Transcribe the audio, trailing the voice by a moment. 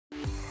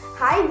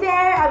Hi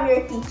there, I'm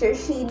your teacher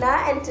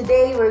Sheena, and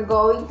today we're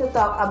going to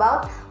talk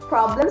about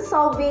problem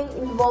solving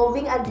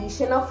involving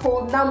addition of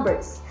whole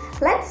numbers.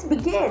 Let's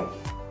begin.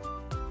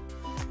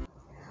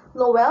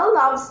 Lowell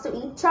loves to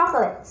eat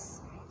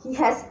chocolates. He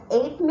has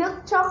 8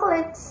 milk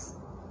chocolates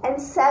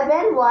and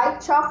 7 white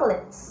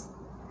chocolates.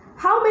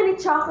 How many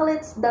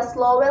chocolates does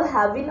Lowell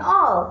have in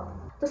all?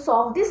 To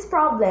solve this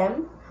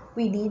problem,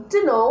 we need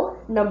to know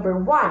number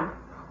 1.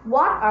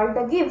 What are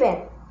the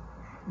given?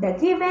 The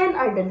given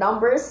are the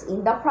numbers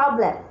in the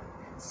problem.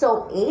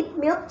 So 8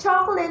 milk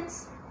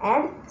chocolates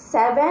and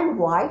 7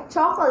 white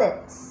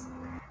chocolates.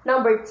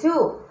 Number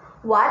 2.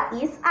 What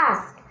is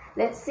asked?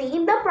 Let's see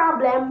in the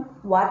problem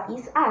what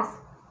is asked.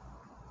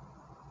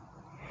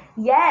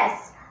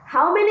 Yes,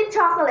 how many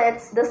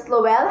chocolates does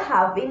Lowell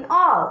have in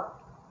all?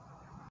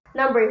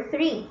 Number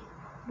 3.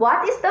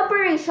 What is the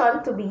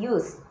operation to be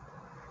used?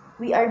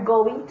 We are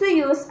going to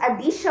use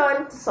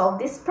addition to solve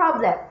this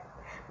problem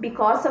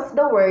because of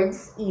the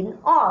words in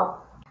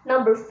all.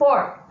 Number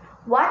 4.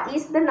 What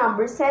is the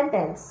number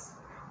sentence?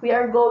 We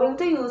are going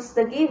to use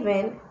the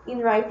given in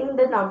writing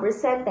the number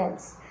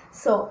sentence.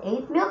 So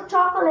 8 milk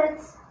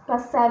chocolates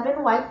plus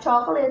 7 white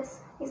chocolates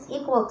is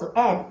equal to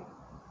n.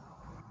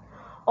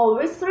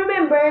 Always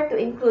remember to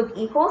include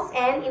equals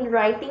n in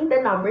writing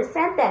the number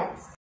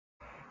sentence.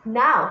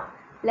 Now,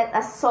 let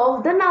us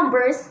solve the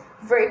numbers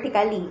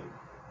vertically.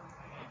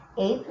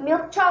 8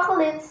 milk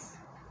chocolates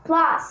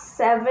plus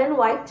 7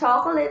 white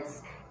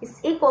chocolates is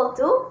equal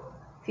to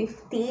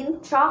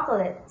 15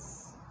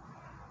 chocolates.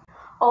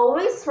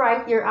 Always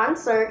write your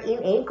answer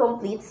in a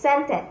complete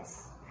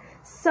sentence.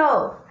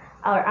 So,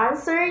 our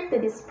answer to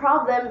this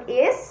problem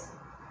is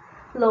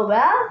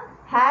Lowell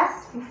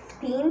has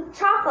 15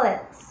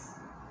 chocolates.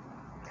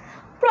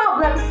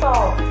 Problem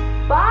solved.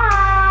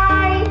 Bye!